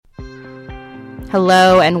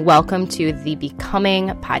Hello and welcome to the Becoming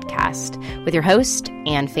Podcast with your host,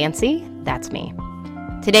 Anne Fancy. That's me.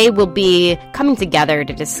 Today we'll be coming together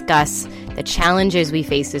to discuss the challenges we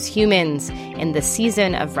face as humans in the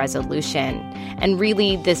season of resolution and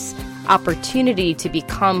really this opportunity to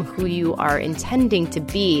become who you are intending to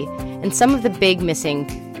be and some of the big missing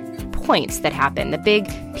points that happen, the big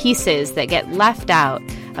pieces that get left out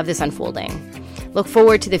of this unfolding. Look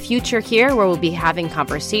forward to the future here where we'll be having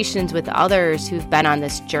conversations with others who've been on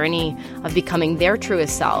this journey of becoming their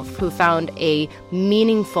truest self, who found a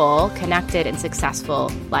meaningful, connected, and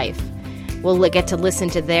successful life. We'll get to listen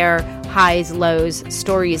to their highs, lows,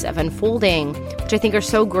 stories of unfolding, which I think are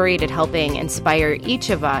so great at helping inspire each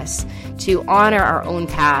of us to honor our own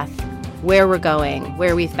path, where we're going,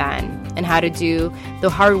 where we've been, and how to do the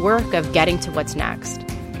hard work of getting to what's next.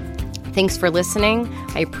 Thanks for listening.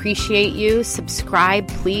 I appreciate you. Subscribe,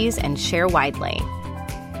 please, and share widely.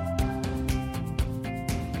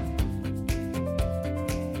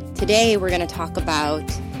 Today, we're going to talk about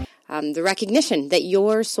the recognition that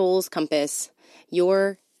your soul's compass,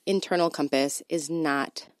 your internal compass, is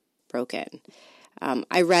not broken.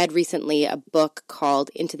 I read recently a book called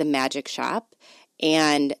Into the Magic Shop,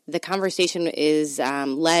 and the conversation is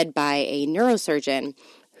led by a neurosurgeon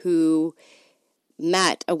who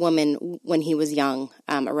met a woman when he was young,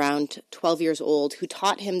 around 12 years old, who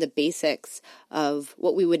taught him the basics of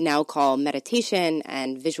what we would now call meditation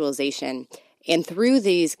and visualization. And through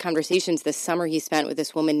these conversations this summer he spent with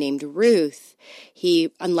this woman named Ruth,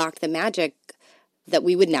 he unlocked the magic that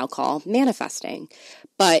we would now call manifesting.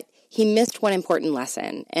 But he missed one important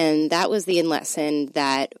lesson, and that was the lesson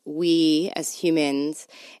that we as humans,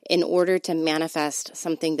 in order to manifest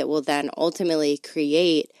something that will then ultimately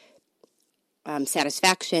create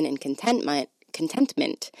satisfaction and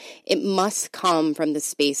contentment, it must come from the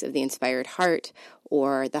space of the inspired heart,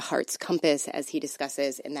 or the heart's compass, as he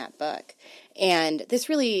discusses in that book. And this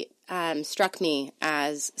really struck me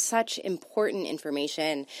as such important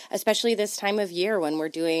information, especially this time of year when we're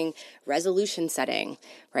doing resolution setting,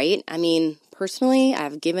 right? I mean, personally,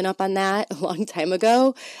 I've given up on that a long time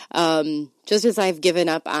ago, just as I've given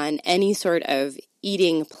up on any sort of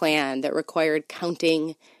eating plan that required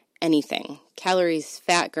counting anything, calories,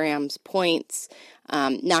 fat grams, points.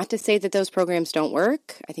 Not to say that those programs don't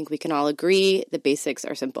work. I think we can all agree the basics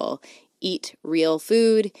are simple. Eat real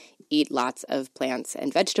food, eat lots of plants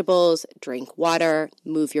and vegetables, drink water,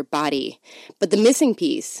 move your body. But the missing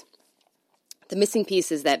piece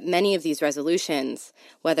is that many of these resolutions,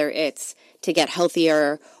 whether it's to get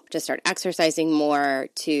healthier, to start exercising more,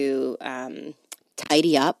 to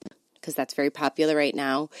tidy up, because that's very popular right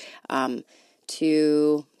now,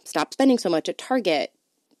 to stop spending so much at Target,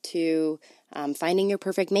 to finding your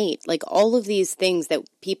perfect mate. Like all of these things that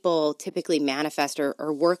people typically manifest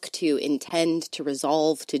or work to intend to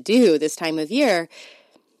resolve to do this time of year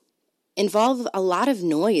involve a lot of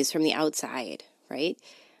noise from the outside, right?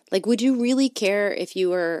 Like, would you really care if you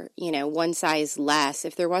were, one size less,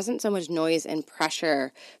 if there wasn't so much noise and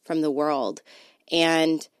pressure from the world?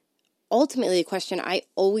 And ultimately, the question I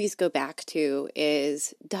always go back to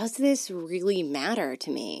is, does this really matter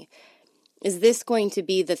to me? Is this going to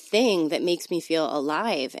be the thing that makes me feel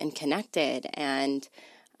alive and connected and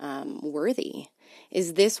worthy?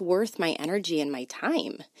 Is this worth my energy and my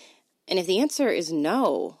time? And if the answer is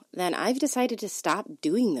no, then I've decided to stop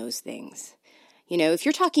doing those things. If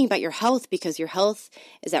you're talking about your health because your health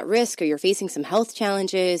is at risk or you're facing some health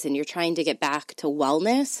challenges and you're trying to get back to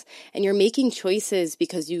wellness and you're making choices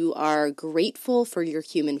because you are grateful for your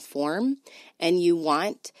human form and you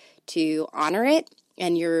want to honor it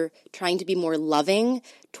and you're trying to be more loving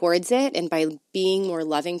towards it, and by being more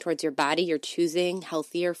loving towards your body, you're choosing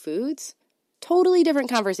healthier foods, totally different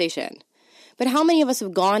conversation. But how many of us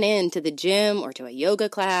have gone into the gym or to a yoga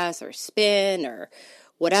class or spin or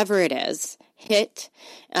whatever it is,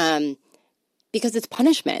 because it's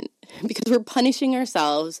punishment, because we're punishing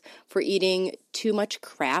ourselves for eating too much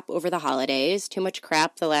crap over the holidays, too much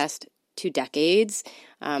crap the last 2 decades,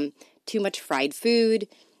 too much fried food,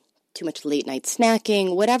 too much late night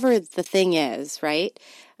snacking, whatever the thing is, right?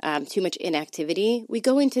 Too much inactivity. We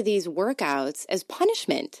go into these workouts as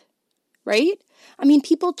punishment, right? I mean,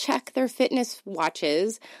 people check their fitness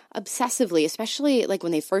watches obsessively, especially like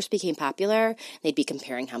when they first became popular. They'd be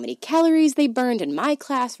comparing how many calories they burned in my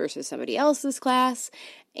class versus somebody else's class.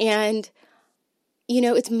 And,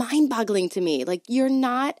 it's mind-boggling to me. Like, you're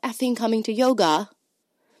not effing coming to yoga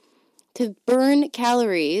to burn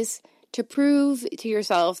calories to prove to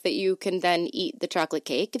yourself that you can then eat the chocolate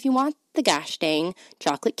cake. If you want the gosh dang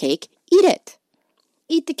chocolate cake, eat it.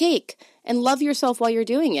 Eat the cake. and love yourself while you're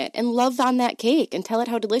doing it, and love on that cake and tell it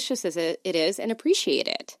how delicious it is and appreciate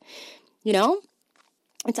it. You know?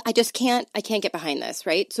 I can't get behind this,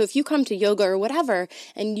 right? So if you come to yoga or whatever,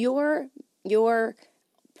 and your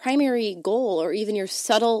primary goal, or even your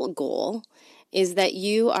subtle goal, is that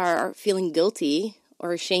you are feeling guilty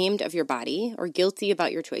or ashamed of your body or guilty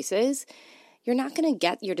about your choices, you're not going to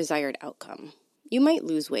get your desired outcome. You might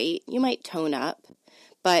lose weight, you might tone up,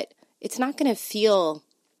 but it's not going to feel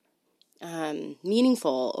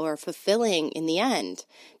meaningful or fulfilling in the end,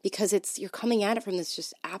 because you're coming at it from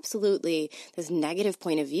this negative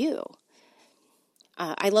point of view.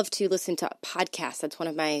 I love to listen to podcasts. That's one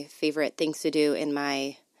of my favorite things to do in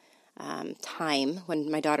my time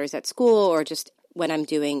when my daughter's at school, or just when I'm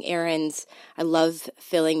doing errands. I love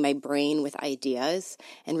filling my brain with ideas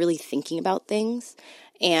and really thinking about things.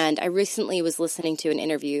 And I recently was listening to an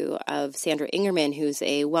interview of Sandra Ingerman, who's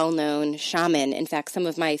a well-known shaman. In fact, some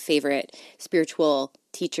of my favorite spiritual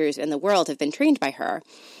teachers in the world have been trained by her.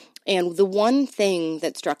 And the one thing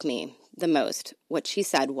that struck me the most, what she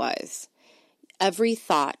said was, every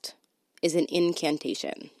thought is an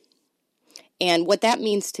incantation. And what that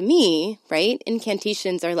means to me, right?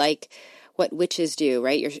 Incantations are like what witches do,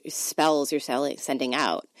 right? Your spells you're sending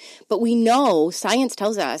out. But we know, science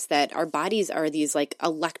tells us that our bodies are these like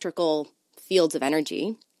electrical fields of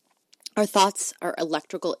energy. Our thoughts are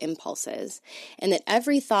electrical impulses. And that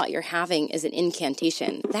every thought you're having is an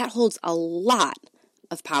incantation. That holds a lot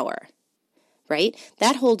of power, right?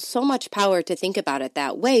 That holds so much power to think about it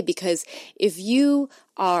that way, because if you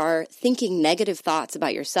are thinking negative thoughts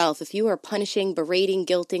about yourself, if you are punishing, berating,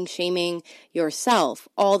 guilting, shaming yourself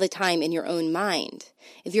all the time in your own mind,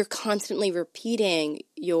 if you're constantly repeating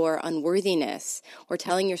your unworthiness or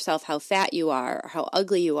telling yourself how fat you are, or how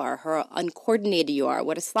ugly you are, how uncoordinated you are,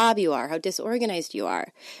 what a slob you are, how disorganized you are,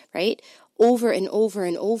 right? Over and over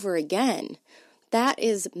and over again, that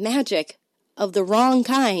is magic of the wrong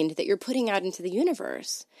kind that you're putting out into the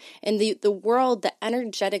universe. And the world, the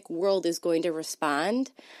energetic world, is going to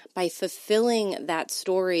respond by fulfilling that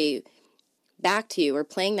story back to you, or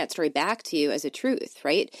playing that story back to you as a truth,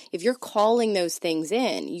 right? If you're calling those things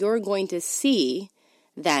in, you're going to see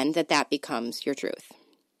then that becomes your truth,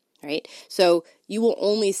 right? So you will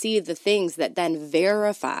only see the things that then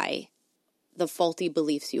verify the faulty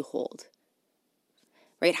beliefs you hold.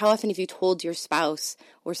 Right? How often have you told your spouse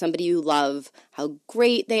or somebody you love how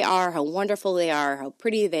great they are, how wonderful they are, how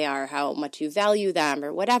pretty they are, how much you value them,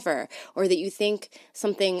 or whatever, or that you think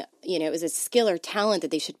something, is a skill or talent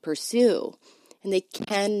that they should pursue, and they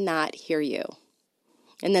cannot hear you.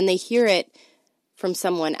 And then they hear it from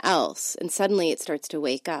someone else, and suddenly it starts to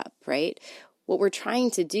wake up, right? What we're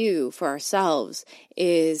trying to do for ourselves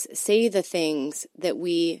is say the things that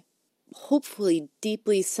we hopefully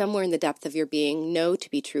deeply somewhere in the depth of your being know to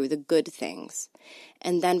be true, the good things.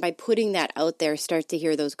 And then by putting that out there, start to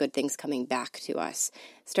hear those good things coming back to us.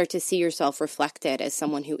 Start to see yourself reflected as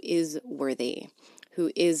someone who is worthy,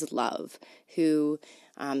 who is love, who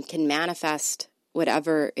can manifest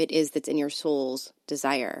whatever it is that's in your soul's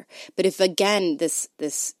desire. But if, again, this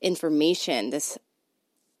information, this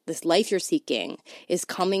life you're seeking is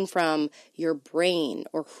coming from your brain,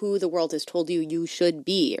 or who the world has told you should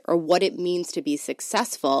be, or what it means to be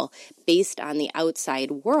successful based on the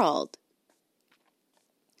outside world,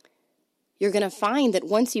 you're going to find that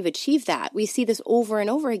once you've achieved that, we see this over and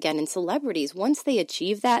over again in celebrities. Once they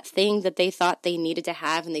achieve that thing that they thought they needed to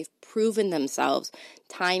have, and they've proven themselves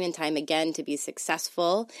time and time again to be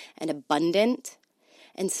successful and abundant,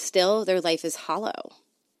 and still their life is hollow.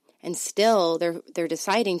 And still, they're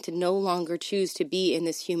deciding to no longer choose to be in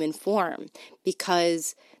this human form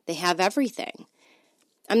because they have everything.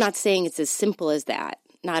 I'm not saying it's as simple as that,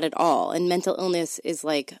 not at all. And mental illness is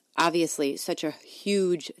obviously such a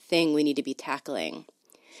huge thing we need to be tackling.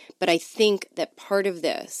 But I think that part of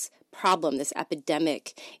this problem, this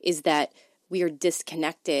epidemic, is that we are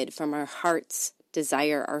disconnected from our heart's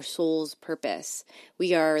desire, our soul's purpose.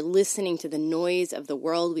 We are listening to the noise of the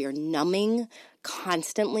world. We are numbing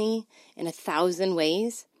constantly in 1,000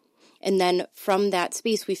 ways. And then from that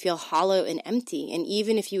space, we feel hollow and empty. And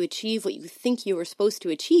even if you achieve what you think you were supposed to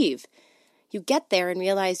achieve, you get there and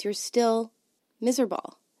realize you're still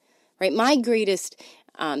miserable, right? My greatest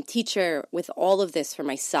teacher with all of this for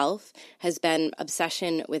myself has been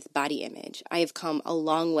obsession with body image. I have come a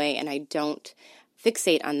long way, and I don't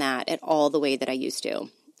fixate on that at all the way that I used to.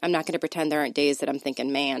 I'm not going to pretend there aren't days that I'm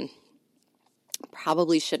thinking, man,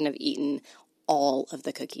 probably shouldn't have eaten all of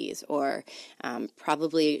the cookies, or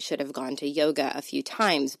probably should have gone to yoga a few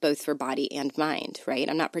times, both for body and mind, right?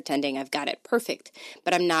 I'm not pretending I've got it perfect,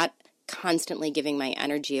 but I'm not constantly giving my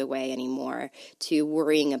energy away anymore to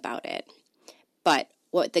worrying about it. But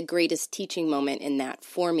what the greatest teaching moment in that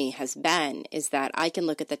for me has been is that I can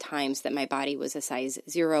look at the times that my body was a size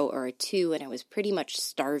 0 or a 2 and I was pretty much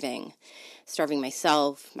starving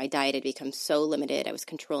myself. My diet had become so limited. I was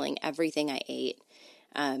controlling everything I ate.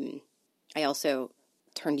 I also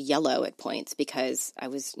turned yellow at points because I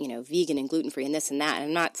was, vegan and gluten-free and this and that. And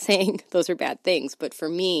I'm not saying those are bad things, but for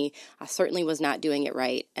me, I certainly was not doing it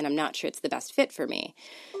right. And I'm not sure it's the best fit for me.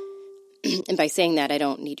 And by saying that, I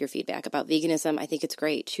don't need your feedback about veganism. I think it's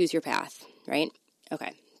great. Choose your path, right?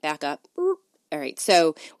 Okay, back up. All right,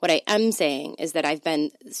 so what I am saying is that I've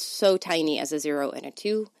been so tiny as a 0 and a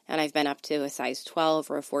 2, and I've been up to a size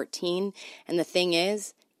 12 or a 14. And the thing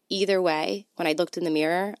is, either way, when I looked in the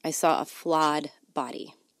mirror, I saw a flawed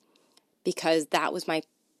body because that was my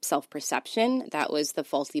self-perception. That was the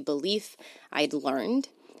faulty belief I'd learned.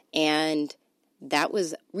 And that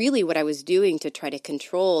was really what I was doing to try to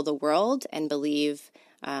control the world and believe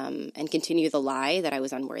and continue the lie that I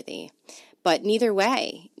was unworthy. But neither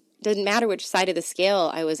way, didn't matter which side of the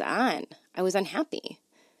scale I was on, I was unhappy.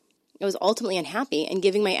 I was ultimately unhappy and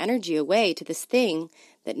giving my energy away to this thing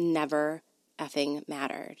that never effing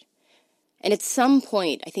mattered. And at some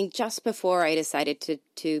point, I think just before I decided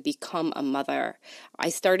to become a mother, I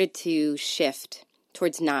started to shift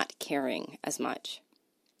towards not caring as much.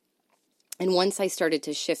 And once I started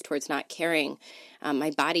to shift towards not caring, my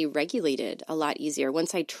body regulated a lot easier.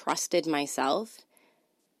 Once I trusted myself,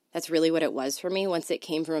 that's really what it was for me. Once it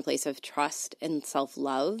came from a place of trust and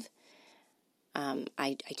self-love,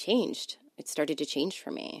 I changed. It started to change for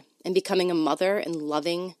me. And becoming a mother and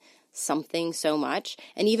loving something so much,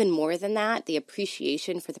 and even more than that, the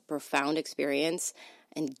appreciation for the profound experience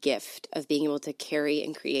and gift of being able to carry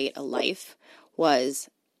and create a life was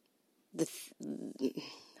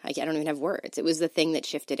I don't even have words. It was the thing that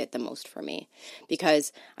shifted it the most for me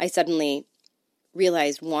because I suddenly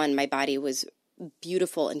realized, one, my body was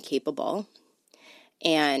beautiful and capable,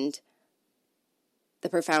 and the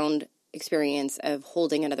profound experience of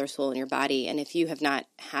holding another soul in your body. And if you have not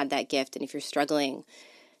had that gift and if you're struggling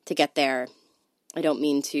to get there, I don't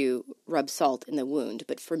mean to rub salt in the wound,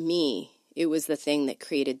 but for me, it was the thing that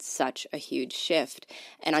created such a huge shift.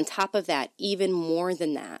 And on top of that, even more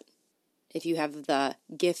than that, if you have the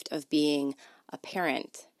gift of being a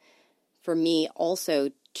parent, for me also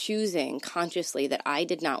choosing consciously that I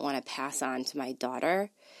did not want to pass on to my daughter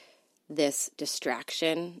this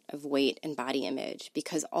distraction of weight and body image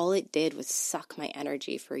because all it did was suck my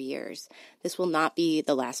energy for years. This will not be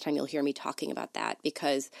the last time you'll hear me talking about that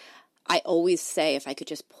because I always say if I could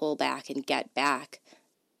just pull back and get back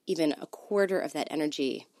even a quarter of that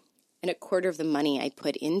energy and a quarter of the money I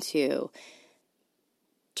put into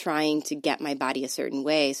trying to get my body a certain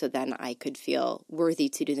way so then I could feel worthy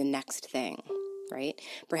to do the next thing, right?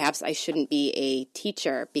 Perhaps I shouldn't be a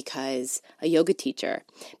teacher a yoga teacher,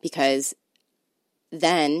 because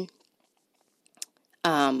then,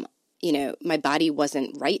 my body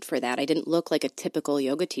wasn't right for that. I didn't look like a typical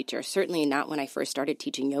yoga teacher, certainly not when I first started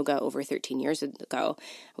teaching yoga over 13 years ago. I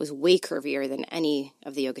was way curvier than any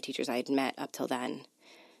of the yoga teachers I had met up till then.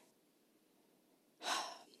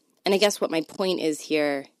 And I guess what my point is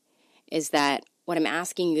here is that what I'm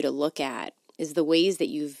asking you to look at is the ways that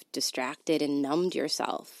you've distracted and numbed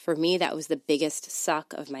yourself. For me, that was the biggest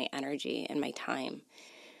suck of my energy and my time.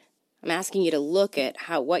 I'm asking you to look at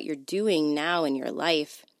what you're doing now in your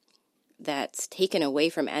life that's taken away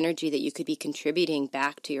from energy that you could be contributing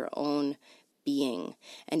back to your own being.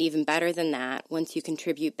 And even better than that, once you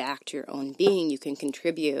contribute back to your own being, you can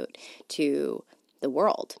contribute to the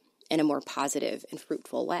world in a more positive and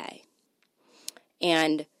fruitful way.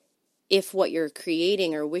 And if what you're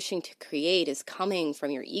creating or wishing to create is coming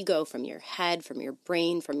from your ego, from your head, from your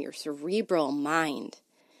brain, from your cerebral mind,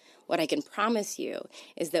 what I can promise you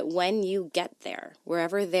is that when you get there,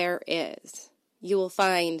 wherever there is, you will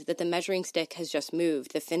find that the measuring stick has just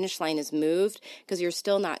moved. The finish line is moved because you're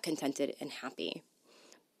still not contented and happy.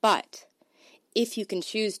 But if you can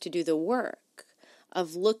choose to do the work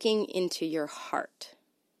of looking into your heart,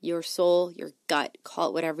 your soul, your gut, call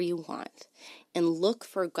it whatever you want, and look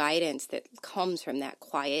for guidance that comes from that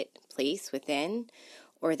quiet place within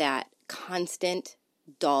or that constant,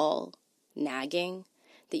 dull nagging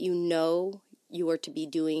that you are to be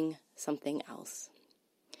doing something else.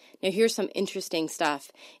 Now, here's some interesting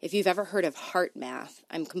stuff. If you've ever heard of heart math,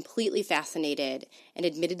 I'm completely fascinated and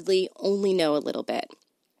admittedly only know a little bit.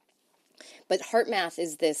 But heart math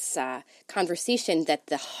is this conversation that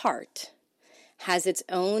the heart has its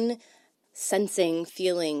own sensing,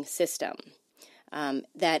 feeling system,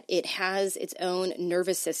 that it has its own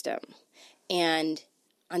nervous system. And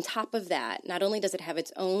on top of that, not only does it have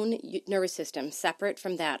its own nervous system separate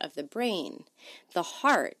from that of the brain, the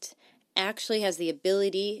heart actually has the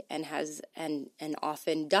ability and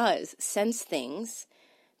often does sense things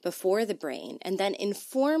before the brain and then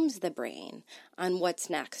informs the brain on what's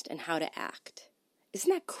next and how to act.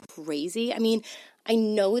 Isn't that crazy? I mean, I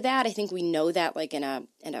know that. I think we know that like in a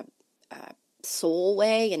soul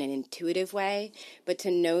way, in an intuitive way, but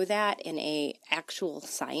to know that in a actual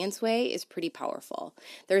science way is pretty powerful.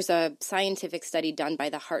 There's a scientific study done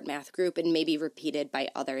by the HeartMath group and maybe repeated by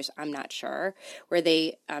others, I'm not sure, where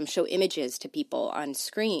they show images to people on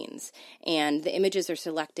screens, and the images are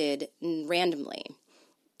selected randomly.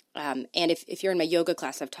 And if you're in my yoga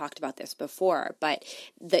class, I've talked about this before, but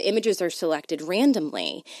the images are selected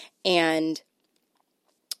randomly, and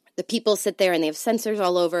the people sit there and they have sensors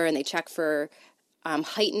all over and they check for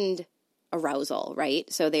heightened arousal,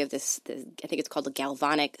 right? So they have this, I think it's called a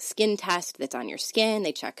galvanic skin test that's on your skin.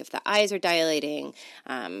 They check if the eyes are dilating,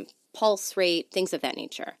 pulse rate, things of that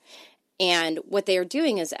nature. And what they are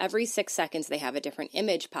doing is every 6 seconds they have a different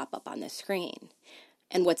image pop up on the screen.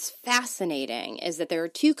 And what's fascinating is that there are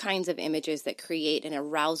two kinds of images that create an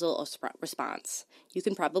arousal response. You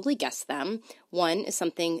can probably guess them. One is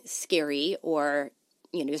something scary or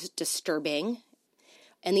just disturbing,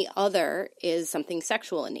 and the other is something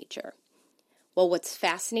sexual in nature. Well, what's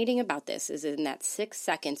fascinating about this is in that 6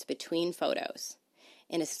 seconds between photos,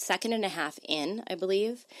 in a second and a half in, I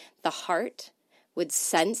believe, the heart would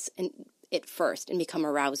sense it first and become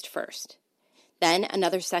aroused first. Then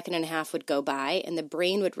another second and a half would go by and the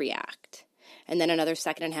brain would react. And then another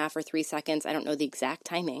second and a half or 3 seconds, I don't know the exact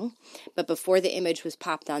timing, but before the image was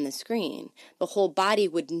popped on the screen, the whole body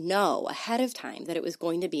would know ahead of time that it was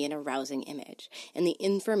going to be an arousing image. And the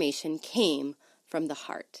information came from the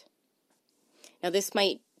heart. Now, this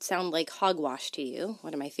might sound like hogwash to you,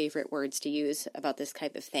 one of my favorite words to use about this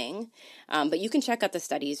type of thing, but you can check out the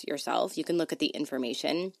studies yourself. You can look at the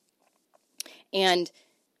information. And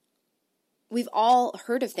we've all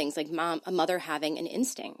heard of things like a mother having an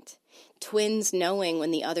instinct, twins knowing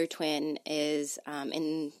when the other twin is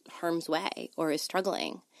in harm's way or is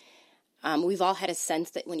struggling. We've all had a sense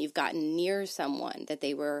that when you've gotten near someone that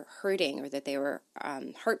they were hurting or that they were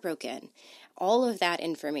heartbroken. All of that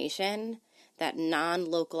information, that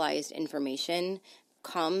non-localized information,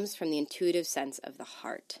 comes from the intuitive sense of the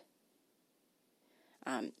heart.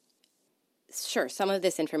 Sure, some of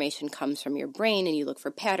this information comes from your brain and you look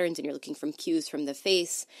for patterns and you're looking for cues from the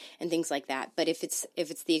face and things like that. But if it's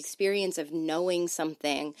the experience of knowing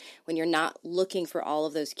something when you're not looking for all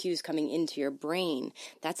of those cues coming into your brain,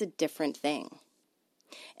 that's a different thing.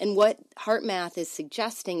 And what HeartMath is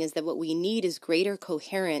suggesting is that what we need is greater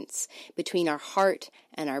coherence between our heart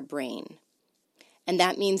and our brain. And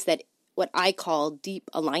that means that what I call deep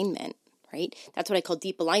alignment, right? That's what I call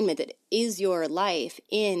deep alignment. That is your life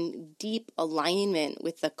in deep alignment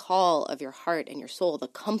with the call of your heart and your soul, the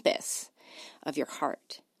compass of your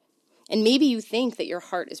heart. And maybe you think that your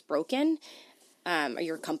heart is broken, or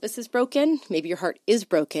your compass is broken. Maybe your heart is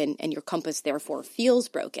broken and your compass therefore feels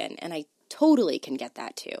broken. And I totally can get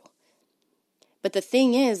that too. But the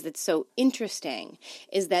thing is that's so interesting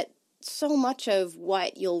is that so much of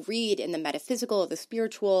what you'll read in the metaphysical, the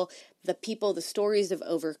spiritual, the stories of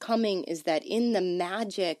overcoming is that in the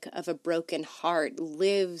magic of a broken heart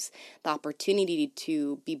lives the opportunity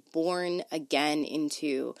to be born again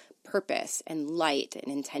into purpose and light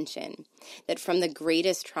and intention. That from the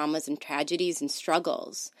greatest traumas and tragedies and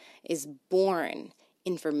struggles is born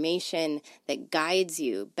information that guides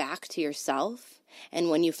you back to yourself. And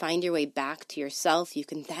when you find your way back to yourself, you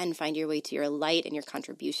can then find your way to your light and your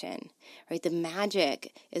contribution, right? The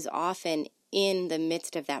magic is often in the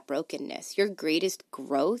midst of that brokenness. Your greatest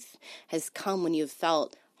growth has come when you've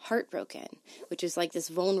felt heartbroken, which is like this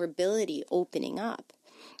vulnerability opening up.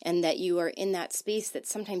 And that you are in that space that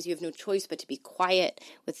sometimes you have no choice but to be quiet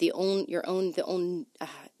with the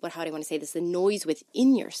noise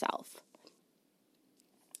within yourself.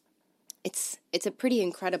 It's a pretty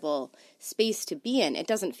incredible space to be in. It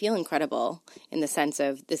doesn't feel incredible in the sense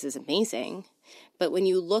of this is amazing. But when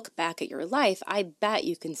you look back at your life, I bet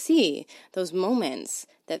you can see those moments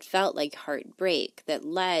that felt like heartbreak that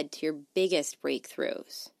led to your biggest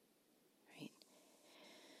breakthroughs. Right?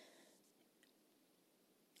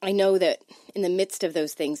 I know that in the midst of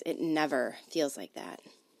those things, it never feels like that.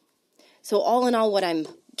 So all in all, what I'm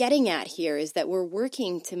getting at here is that we're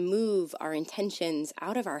working to move our intentions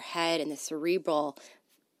out of our head and the cerebral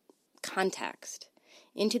context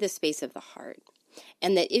into the space of the heart.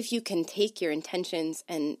 And that if you can take your intentions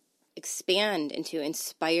and expand into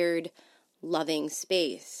inspired, loving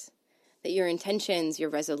space, that your intentions, your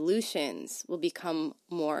resolutions will become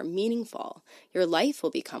more meaningful. Your life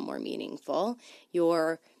will become more meaningful.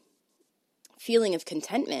 Your feeling of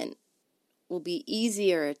contentment will be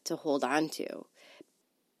easier to hold on to.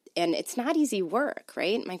 And it's not easy work,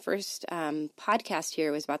 right? My first podcast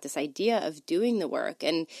here was about this idea of doing the work.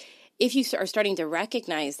 And if you are starting to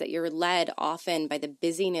recognize that you're led often by the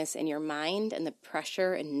busyness in your mind and the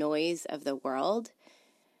pressure and noise of the world,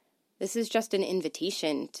 this is just an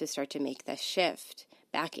invitation to start to make this shift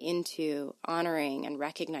back into honoring and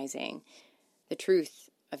recognizing the truth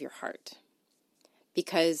of your heart.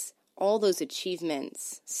 Because all those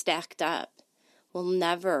achievements stacked up will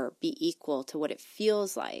never be equal to what it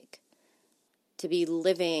feels like to be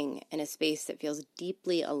living in a space that feels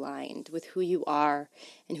deeply aligned with who you are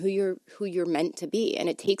and who you're meant to be. And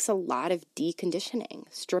it takes a lot of deconditioning,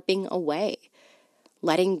 stripping away,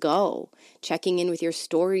 letting go, checking in with your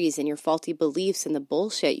stories and your faulty beliefs and the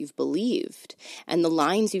bullshit you've believed and the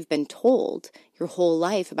lines you've been told your whole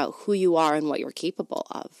life about who you are and what you're capable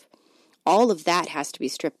of. All of that has to be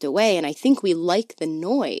stripped away. And I think we like the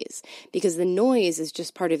noise because the noise is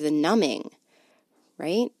just part of the numbing,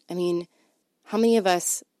 right? I mean, how many of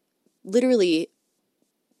us literally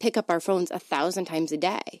pick up our phones 1,000 times a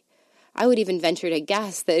day? I would even venture to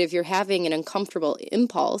guess that if you're having an uncomfortable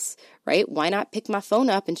impulse, right, why not pick my phone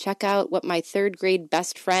up and check out what my third grade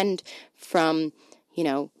best friend from,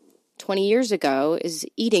 20 years ago is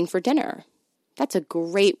eating for dinner? That's a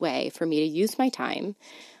great way for me to use my time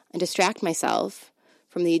and distract myself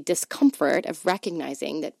from the discomfort of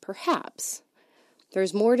recognizing that perhaps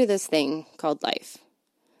there's more to this thing called life,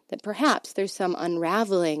 that perhaps there's some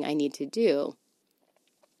unraveling I need to do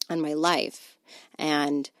on my life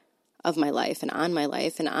and of my life and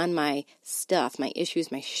on my stuff, my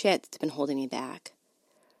issues, my shit that's been holding me back.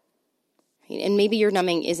 And maybe your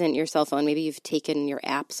numbing isn't your cell phone. Maybe you've taken your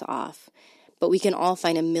apps off. But we can all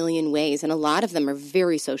find a million ways, and a lot of them are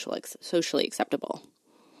very socially acceptable.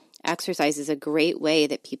 Exercise is a great way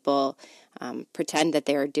that people pretend that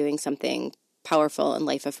they're doing something powerful and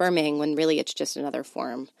life-affirming when really it's just another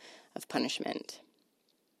form of punishment.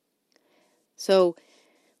 So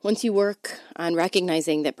once you work on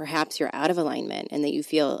recognizing that perhaps you're out of alignment and that you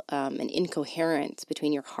feel an incoherence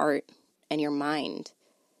between your heart and your mind,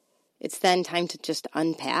 it's then time to just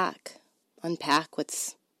unpack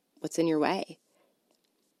what's in your way.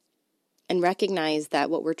 And recognize that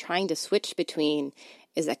what we're trying to switch between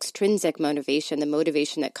is extrinsic motivation, the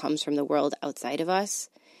motivation that comes from the world outside of us,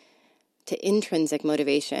 to intrinsic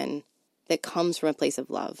motivation that comes from a place of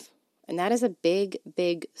love. And that is a big,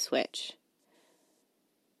 big switch.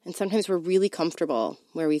 And sometimes we're really comfortable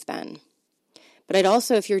where we've been. But I'd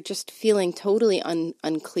also, if you're just feeling totally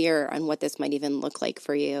unclear on what this might even look like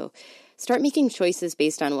for you, start making choices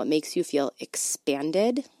based on what makes you feel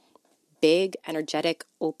expanded, big, energetic,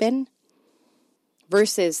 open,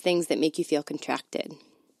 versus things that make you feel contracted,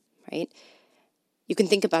 right? You can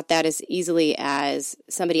think about that as easily as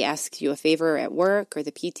somebody asks you a favor at work, or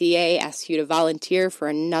the PTA asks you to volunteer for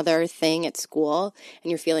another thing at school, and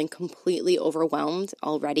you're feeling completely overwhelmed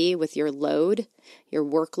already with your load, your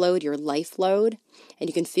workload, your life load, and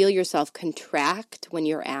you can feel yourself contract when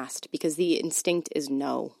you're asked because the instinct is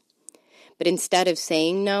no. But instead of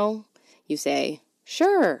saying no, you say,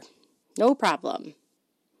 sure, no problem.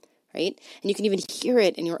 Right? And you can even hear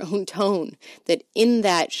it in your own tone that in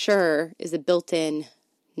that sure is a built-in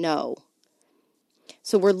no.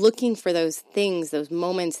 So we're looking for those things, those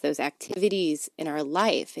moments, those activities in our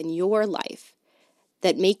life, in your life,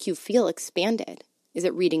 that make you feel expanded. Is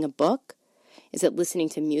it reading a book? Is it listening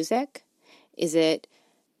to music? Is it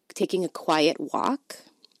taking a quiet walk?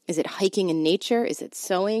 Is it hiking in nature? Is it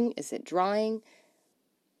sewing? Is it drawing?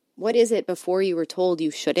 What is it before you were told you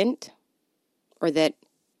shouldn't? Or that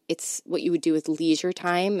it's what you would do with leisure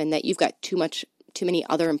time and that you've got too many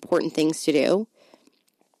other important things to do?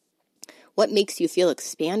 What makes you feel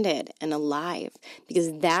expanded and alive?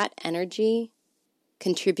 Because that energy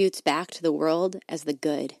contributes back to the world as the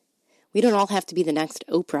good. We don't all have to be the next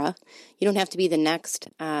Oprah. You don't have to be the next,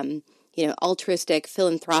 altruistic,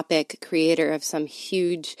 philanthropic creator of some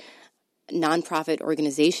huge nonprofit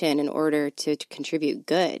organization in order to contribute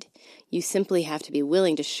good. You simply have to be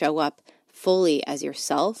willing to show up fully as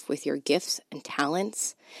yourself with your gifts and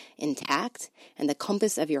talents intact and the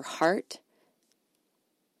compass of your heart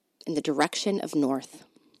in the direction of north.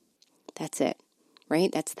 That's it,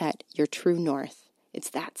 right? That's your true north. It's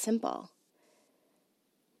that simple.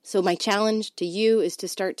 So my challenge to you is to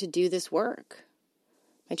start to do this work.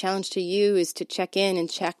 My challenge to you is to check in and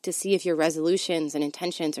check to see if your resolutions and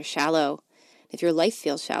intentions are shallow, if your life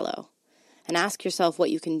feels shallow, and ask yourself what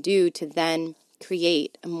you can do to then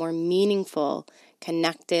create a more meaningful,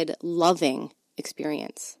 connected, loving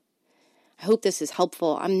experience. I hope this is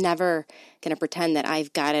helpful. I'm never going to pretend that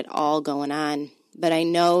I've got it all going on, but I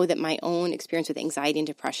know that my own experience with anxiety and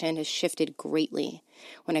depression has shifted greatly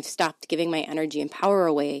when I've stopped giving my energy and power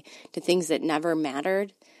away to things that never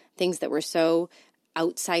mattered, things that were so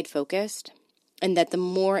outside focused, and that the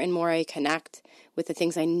more and more I connect with the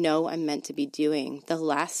things I know I'm meant to be doing, the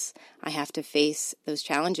less I have to face those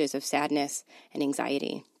challenges of sadness and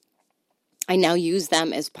anxiety. I now use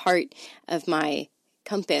them as part of my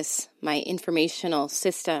compass, my informational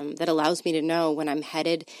system that allows me to know when I'm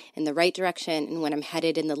headed in the right direction and when I'm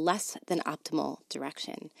headed in the less than optimal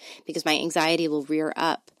direction, because my anxiety will rear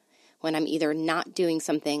up when I'm either not doing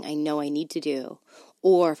something I know I need to do,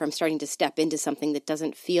 or if I'm starting to step into something that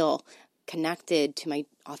doesn't feel connected to my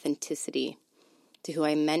authenticity, to who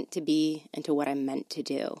I'm meant to be and to what I'm meant to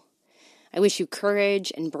do. I wish you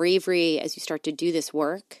courage and bravery as you start to do this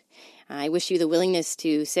work. I wish you the willingness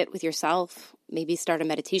to sit with yourself, maybe start a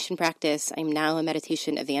meditation practice. I'm now a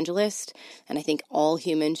meditation evangelist, and I think all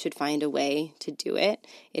humans should find a way to do it.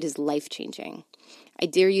 It is life-changing. I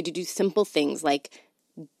dare you to do simple things like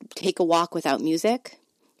take a walk without music,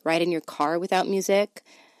 ride in your car without music,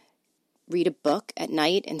 read a book at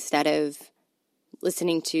night instead of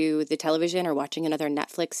listening to the television or watching another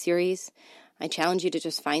Netflix series. I challenge you to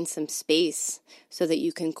just find some space so that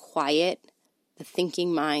you can quiet the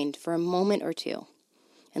thinking mind for a moment or two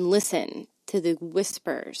and listen to the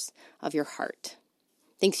whispers of your heart.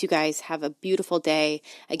 Thanks, you guys. Have a beautiful day.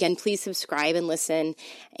 Again, please subscribe and listen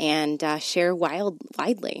and share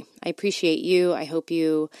widely. I appreciate you. I hope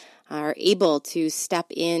you are able to step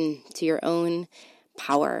in to your own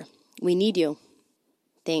power. We need you.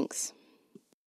 Thanks.